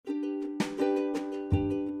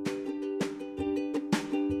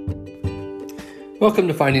Welcome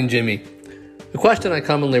to Finding Jimmy. The question I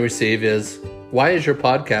commonly receive is, why is your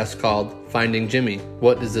podcast called Finding Jimmy?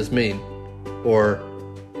 What does this mean? Or,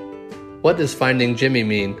 what does Finding Jimmy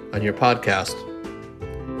mean on your podcast?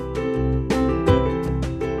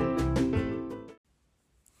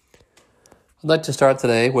 I'd like to start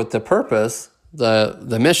today with the purpose,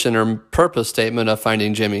 the mission or purpose statement of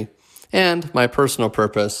Finding Jimmy, and my personal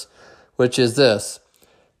purpose, which is this: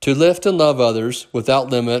 to lift and love others without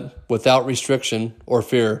limit, without restriction or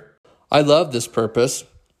fear. I love this purpose.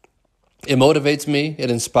 It motivates me, it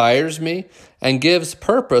inspires me, and gives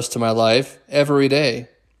purpose to my life every day.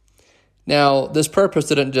 Now, this purpose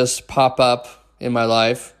didn't just pop up in my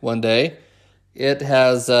life one day. It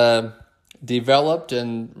has developed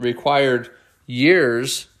and required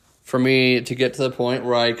years for me to get to the point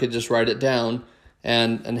where I could just write it down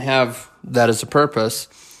and have that as a purpose.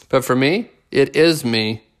 But for me, it is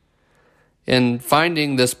me. In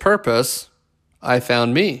finding this purpose, I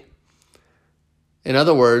found me. In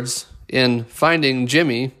other words, in finding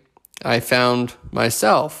Jimmy, I found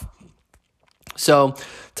myself. So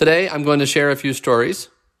today I'm going to share a few stories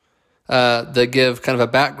that give kind of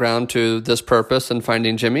a background to this purpose in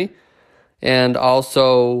finding Jimmy. And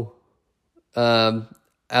also,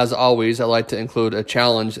 as always, I like to include a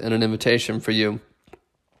challenge and an invitation for you,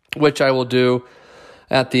 which I will do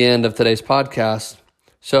at the end of today's podcast.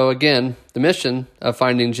 So again, the mission of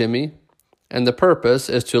Finding Jimmy and the purpose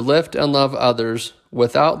is to lift and love others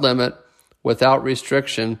without limit, without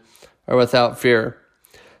restriction, or without fear.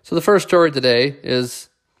 So the first story today is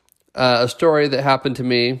a story that happened to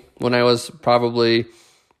me when I was probably,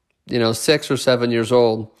 6 or 7 years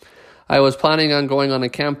old. I was planning on going on a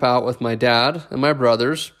camp out with my dad and my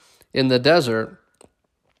brothers in the desert.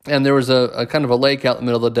 And there was a kind of a lake out in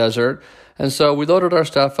the middle of the desert. And so we loaded our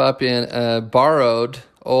stuff up in a borrowed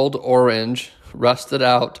old orange, rusted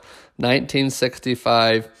out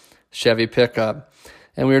 1965 Chevy pickup.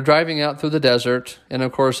 And we were driving out through the desert. And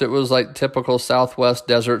of course, it was like typical Southwest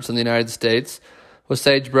deserts in the United States with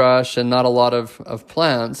sagebrush and not a lot of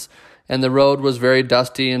plants. And the road was very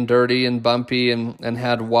dusty and dirty and bumpy and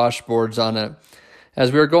had washboards on it.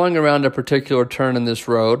 As we were going around a particular turn in this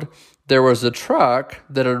road, there was a truck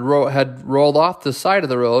that had rolled off the side of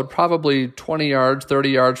the road, probably 20 yards, 30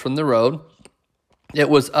 yards from the road. It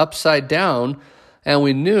was upside down, and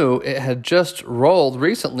we knew it had just rolled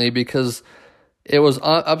recently because it was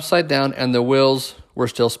upside down and the wheels were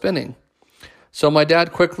still spinning. So my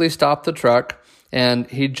dad quickly stopped the truck, and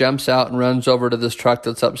he jumps out and runs over to this truck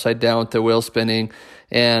that's upside down with the wheel spinning,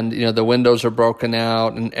 and the windows are broken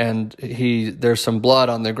out, and there's some blood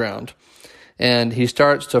on the ground. And he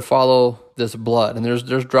starts to follow this blood, and there's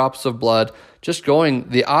drops of blood just going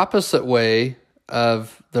the opposite way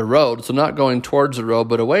of the road. So not going towards the road,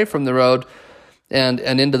 but away from the road and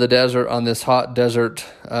into the desert on this hot desert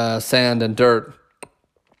sand and dirt.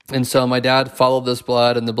 And so my dad followed this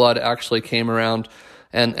blood, and the blood actually came around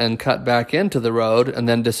and cut back into the road and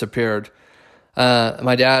then disappeared.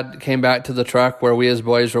 My dad came back to the truck where we as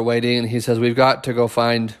boys were waiting, and he says, "We've got to go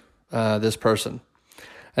find this person."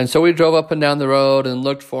 And so we drove up and down the road and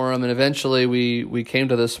looked for him, and eventually we came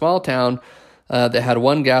to this small town that had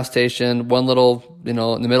one gas station, one little, in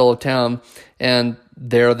the middle of town, and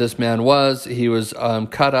there this man was. He was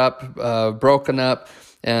cut up, broken up,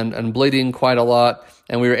 and bleeding quite a lot,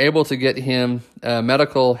 and we were able to get him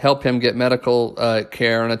help him get medical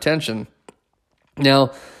care and attention.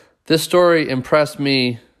 Now, this story impressed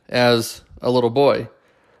me as a little boy.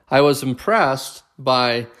 I was impressed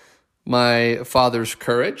by my father's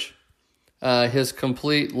courage, his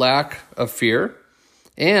complete lack of fear,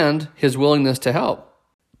 and his willingness to help.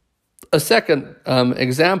 A second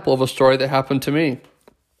example of a story that happened to me.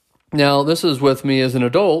 Now, this is with me as an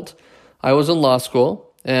adult. I was in law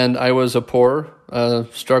school, and I was a poor,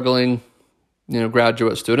 struggling,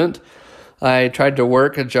 graduate student. I tried to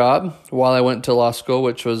work a job while I went to law school,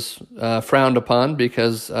 which was frowned upon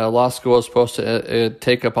because law school is supposed to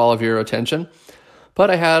take up all of your attention. But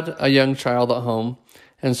I had a young child at home,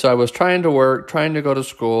 and so I was trying to work, trying to go to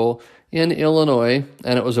school in Illinois,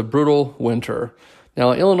 and it was a brutal winter.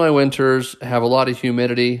 Now, Illinois winters have a lot of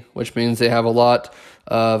humidity, which means they have a lot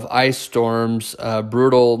of ice storms,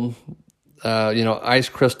 brutal, ice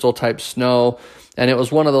crystal type snow, and it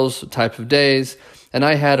was one of those type of days, and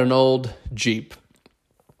I had an old Jeep.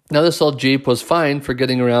 Now, this old Jeep was fine for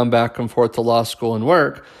getting around back and forth to law school and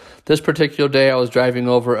work. This particular day, I was driving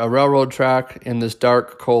over a railroad track in this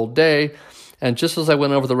dark, cold day, and just as I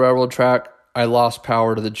went over the railroad track, I lost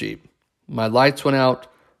power to the Jeep. My lights went out,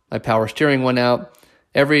 my power steering went out,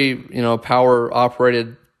 every,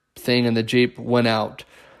 power-operated thing in the Jeep went out.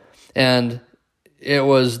 And it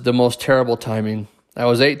was the most terrible timing. I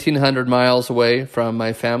was 1,800 miles away from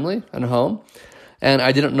my family and home, and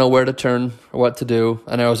I didn't know where to turn or what to do,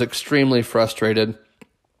 and I was extremely frustrated.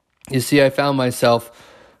 You see, I found myself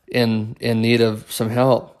in need of some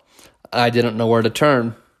help. I didn't know where to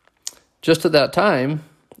turn. Just at that time,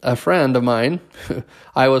 a friend of mine,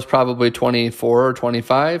 I was probably 24 or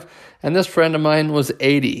 25, and this friend of mine was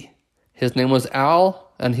 80. His name was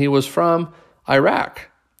Al, and he was from Iraq,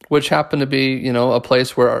 which happened to be, a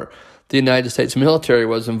place where the United States military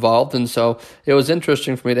was involved. And so it was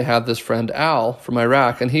interesting for me to have this friend Al from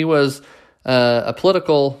Iraq, and he was a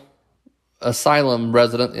political asylum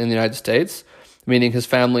resident in the United States, meaning his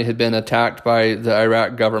family had been attacked by the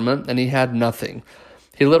Iraq government, and he had nothing.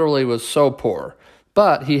 He literally was so poor.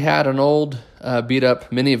 But he had an old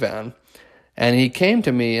beat-up minivan, and he came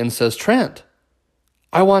to me and says, "Trent,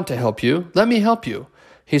 I want to help you. Let me help you."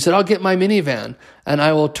 He said, "I'll get my minivan, and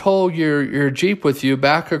I will tow your Jeep with you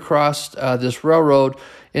back across this railroad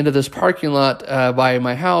into this parking lot by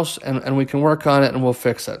my house, and we can work on it, and we'll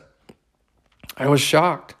fix it." I was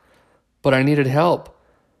shocked, but I needed help.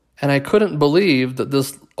 And I couldn't believe that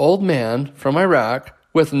this old man from Iraq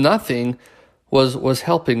with nothing was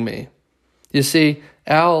helping me. You see,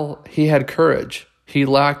 Al, he had courage. He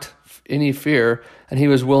lacked any fear, and he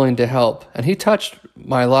was willing to help. And he touched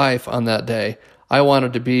my life on that day. I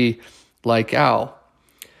wanted to be like Al.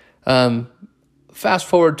 Fast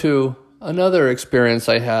forward to another experience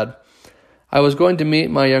I had. I was going to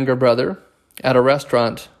meet my younger brother at a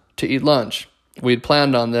restaurant to eat lunch. We'd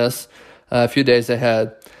planned on this a few days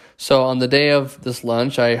ahead. So on the day of this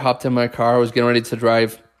lunch, I hopped in my car. I was getting ready to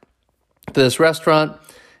drive to this restaurant.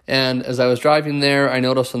 And as I was driving there, I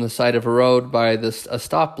noticed on the side of a road by a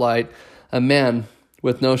stoplight, a man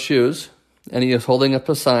with no shoes. And he was holding up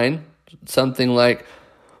a sign, something like,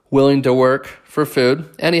 "Willing to work for food."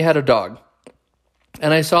 And he had a dog.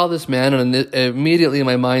 And I saw this man, and immediately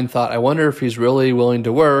my mind thought, I wonder if he's really willing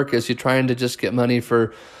to work. Is he trying to just get money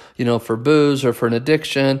for booze or for an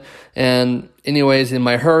addiction? And anyways, in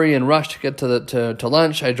my hurry and rush to get to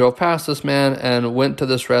lunch, I drove past this man and went to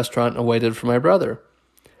this restaurant and waited for my brother.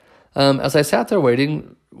 As I sat there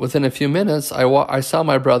waiting, within a few minutes, I saw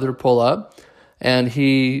my brother pull up, and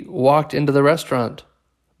he walked into the restaurant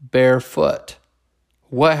barefoot.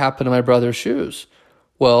 What happened to my brother's shoes?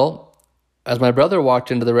 Well, as my brother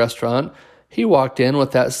walked into the restaurant, he walked in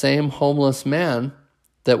with that same homeless man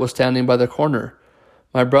that was standing by the corner.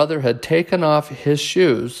 My brother had taken off his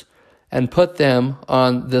shoes and put them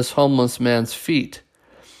on this homeless man's feet.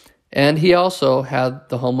 And he also had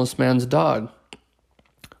the homeless man's dog.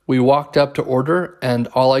 We walked up to order, and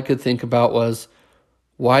all I could think about was,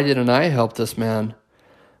 why didn't I help this man?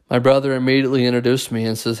 My brother immediately introduced me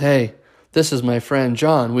and says, "Hey, this is my friend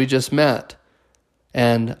John. We just met."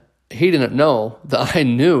 And he didn't know that I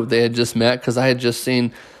knew they had just met, because I had just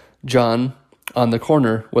seen John on the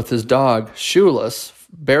corner with his dog, shoeless,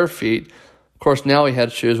 bare feet. Of course, now he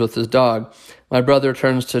had shoes with his dog. My brother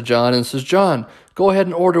turns to John and says, "John, go ahead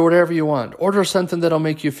and order whatever you want. Order something that'll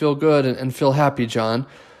make you feel good and feel happy, John."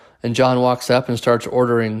 And John walks up and starts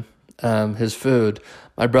ordering his food.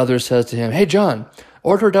 My brother says to him, "Hey, John,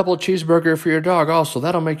 order a double cheeseburger for your dog also.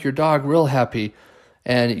 That'll make your dog real happy."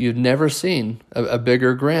 And you'd never seen a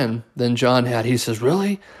bigger grin than John had. He says,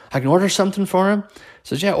 "Really? I can order something for him?" He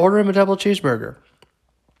says, "Yeah, order him a double cheeseburger."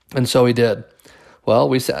 And so he did. Well,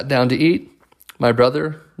 we sat down to eat, my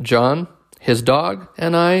brother, John, his dog,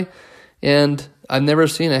 and I, and I've never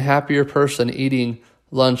seen a happier person eating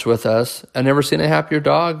lunch with us. I've never seen a happier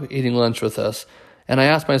dog eating lunch with us. And I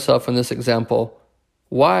asked myself in this example,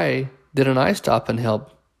 why didn't I stop and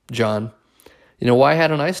help John? Why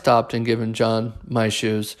hadn't I stopped and given John my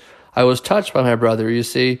shoes? I was touched by my brother. You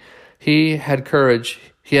see, he had courage,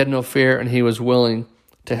 he had no fear, and he was willing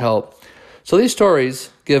to help. So these stories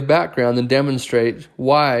give background and demonstrate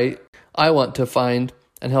why I want to find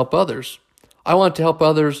and help others. I want to help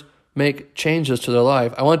others make changes to their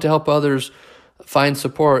life. I want to help others find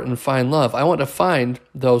support and find love. I want to find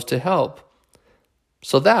those to help.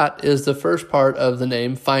 So that is the first part of the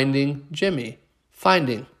name, Finding Jimmy.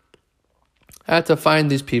 Finding. I have to find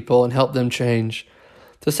these people and help them change.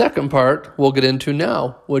 The second part we'll get into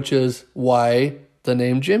now, which is why the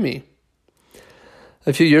name Jimmy.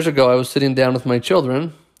 A few years ago, I was sitting down with my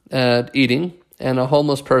children eating, and a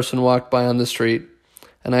homeless person walked by on the street.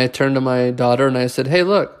 And I turned to my daughter and I said, "Hey,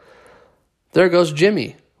 look, there goes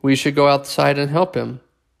Jimmy. We should go outside and help him."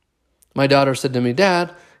 My daughter said to me,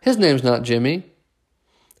 "Dad, his name's not Jimmy."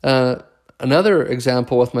 Another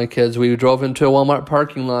example with my kids, we drove into a Walmart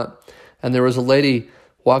parking lot, and there was a lady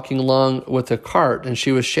walking along with a cart, and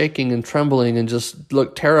she was shaking and trembling and just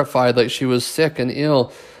looked terrified, like she was sick and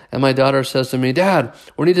ill. And my daughter says to me, "Dad,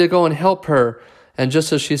 we need to go and help her." And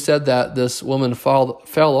just as she said that, this woman fell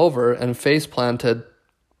over and face planted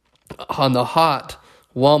on the hot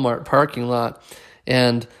Walmart parking lot.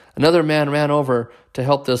 And another man ran over to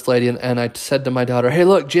help this lady, and I said to my daughter, "Hey,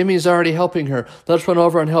 look, Jimmy's already helping her. Let's run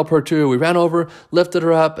over and help her too." We ran over, lifted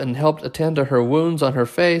her up, and helped attend to her wounds on her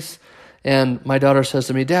face. And my daughter says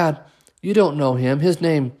to me, "Dad, you don't know him. His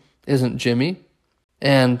name isn't Jimmy."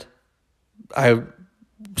 And I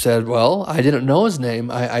said, "Well, I didn't know his name.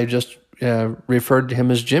 I just referred to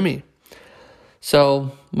him as Jimmy."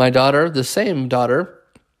 So my daughter, the same daughter,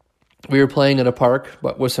 we were playing at a park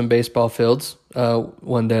with some baseball fields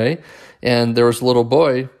one day, and there was a little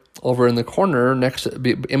boy over in the corner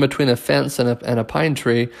in between a fence and a pine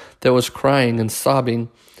tree that was crying and sobbing.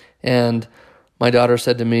 And my daughter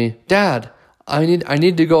said to me, "Dad, I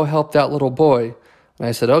need to go help that little boy." And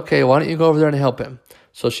I said, "Okay, why don't you go over there and help him?"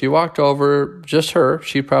 So she walked over, just her.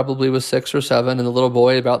 She probably was 6 or 7, and the little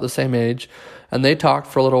boy about the same age. And they talked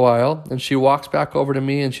for a little while, and she walks back over to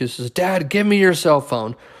me and she says, "Dad, give me your cell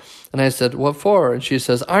phone." And I said, "What for?" And she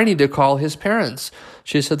says, "I need to call his parents."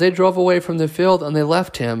 She said, "They drove away from the field and they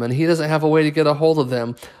left him, and he doesn't have a way to get a hold of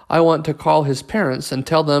them. I want to call his parents and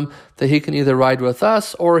tell them that he can either ride with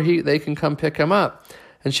us or they can come pick him up."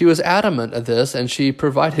 And she was adamant of this, and she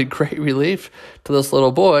provided great relief to this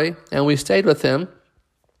little boy, and we stayed with him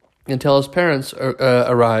until his parents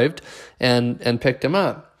arrived and picked him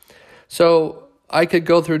up. So I could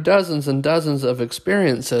go through dozens and dozens of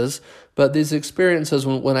experiences, but these experiences,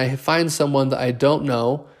 when I find someone that I don't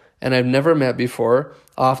know and I've never met before,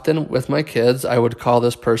 often with my kids, I would call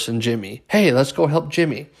this person Jimmy. "Hey, let's go help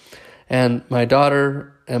Jimmy." And my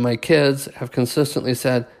daughter and my kids have consistently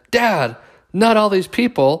said, "Dad, not all these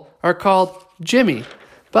people are called Jimmy."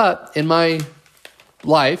 But in my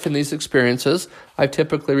life, in these experiences, I've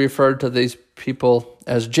typically referred to these people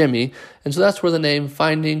as Jimmy. And so that's where the name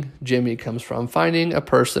Finding Jimmy comes from. Finding a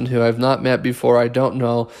person who I've not met before, I don't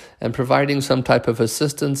know, and providing some type of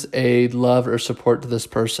assistance, aid, love, or support to this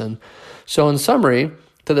person. So in summary,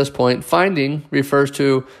 to this point, finding refers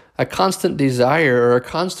to a constant desire or a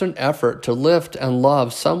constant effort to lift and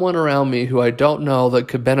love someone around me who I don't know that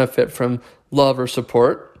could benefit from love or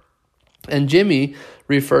support. And Jimmy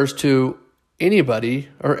refers to anybody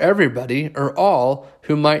or everybody or all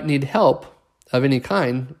who might need help of any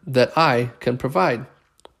kind that I can provide.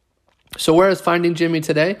 So where is Finding Jimmy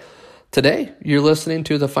today? Today, you're listening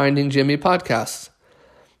to the Finding Jimmy podcast.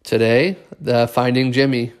 Today, the Finding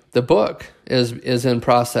Jimmy, the book, is in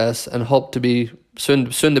process and hope to be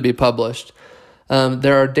soon to be published.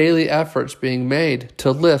 There are daily efforts being made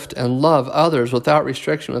to lift and love others without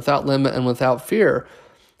restriction, without limit, and without fear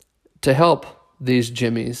to help these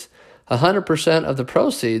Jimmys. 100% of the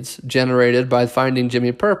proceeds generated by Finding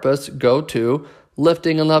Jimmy Purpose go to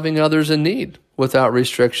lifting and loving others in need without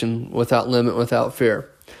restriction, without limit, without fear.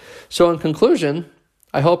 So in conclusion,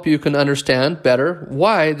 I hope you can understand better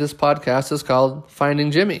why this podcast is called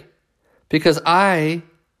Finding Jimmy. Because I,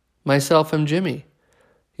 myself, am Jimmy.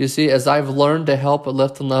 You see, as I've learned to help and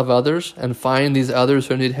lift and love others and find these others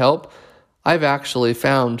who need help, I've actually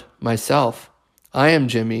found myself. I am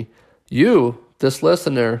Jimmy. You, this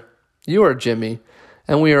listener, you are Jimmy,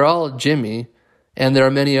 and we are all Jimmy, and there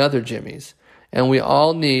are many other Jimmys, and we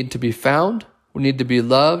all need to be found, we need to be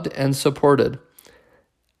loved and supported.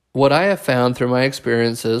 What I have found through my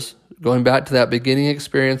experiences, going back to that beginning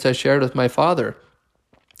experience I shared with my father,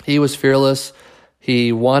 he was fearless,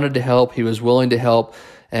 he wanted to help, he was willing to help,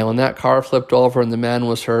 and when that car flipped over and the man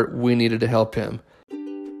was hurt, we needed to help him.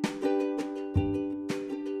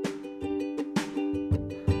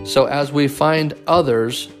 So as we find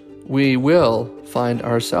others, we will find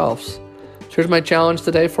ourselves. So here's my challenge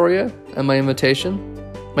today for you and my invitation.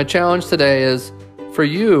 My challenge today is for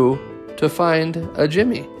you to find a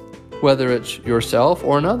Jimmy, whether it's yourself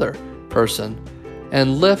or another person,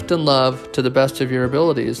 and lift and love to the best of your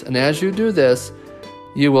abilities. And as you do this,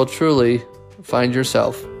 you will truly find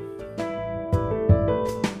yourself.